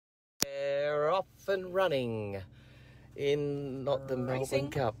off and running in not the Melbourne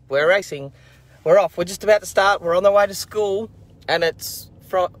Racing? Cup. We're racing. We're off. We're just about to start. We're on the way to school, and it's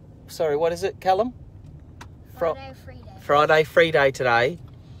sorry, what is it, Callum? Friday free day. Friday free day today,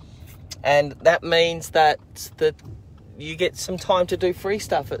 and that means that you get some time to do free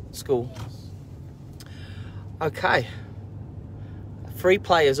stuff at school. Yes. Okay. Free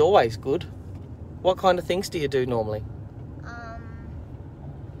play is always good. What kind of things do you do normally?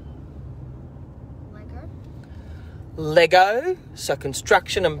 Lego, so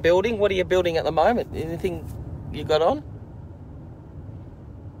construction and building. What are you building at the moment? Anything you got on?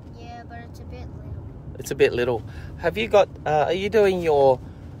 Yeah, but it's a bit little. It's a bit little. Have you got, are you doing your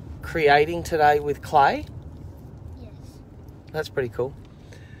creating today with clay? Yes. That's pretty cool.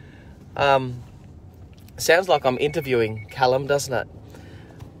 Sounds like I'm interviewing Callum, doesn't it?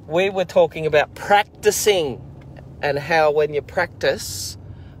 We were talking about practicing and how when you practice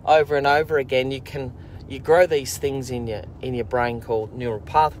over and over again, you grow these things in your brain called neural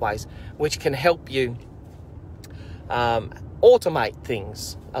pathways, which can help you automate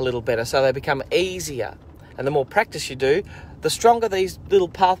things a little better so they become easier. And the more practice you do, the stronger these little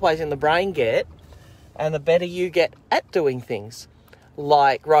pathways in the brain get, and the better you get at doing things,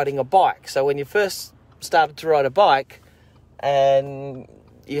 like riding a bike. So when you first started to ride a bike and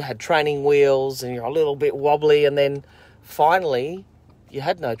you had training wheels and you're a little bit wobbly, and then finally you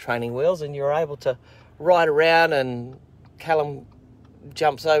had no training wheels and you were able to ride around, and Callum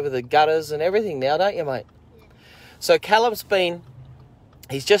jumps over the gutters and everything now, don't you, mate? Yeah. So Callum's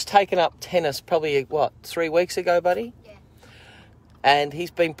he's just taken up tennis probably, 3 weeks ago, buddy? Yeah. And he's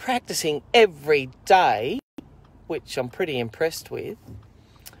been practicing every day, which I'm pretty impressed with.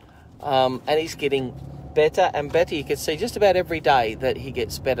 And he's getting better and better. You can see just about every day that he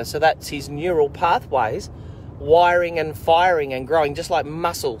gets better. So that's his neural pathways wiring and firing and growing, just like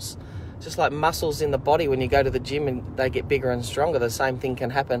muscles. Just like muscles in the body, when you go to the gym and they get bigger and stronger, the same thing can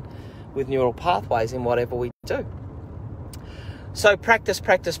happen with neural pathways in whatever we do. So practice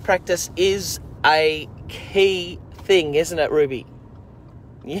is a key thing, isn't it, Ruby?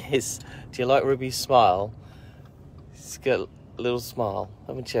 Yes. Do you like Ruby's smile? She's got a little smile.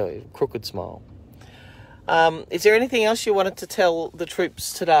 Let me show you, crooked smile. Is there anything else you wanted to tell the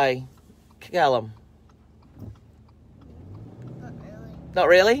troops today, Callum? Not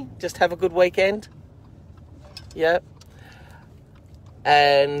really? Just have a good weekend? Yeah.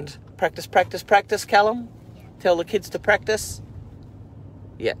 And practice, Callum? Yeah. Tell the kids to practice?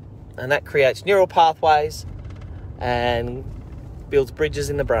 Yeah. And that creates neural pathways and builds bridges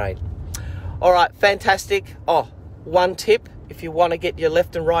in the brain. All right, fantastic. Oh, one tip, if you want to get your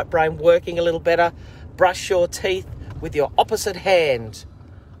left and right brain working a little better, brush your teeth with your opposite hand.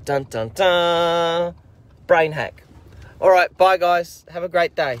 Dun, dun, dun. Brain hack. All right, bye, guys. Have a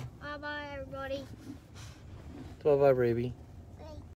great day. Bye-bye, everybody. Bye-bye, Ruby.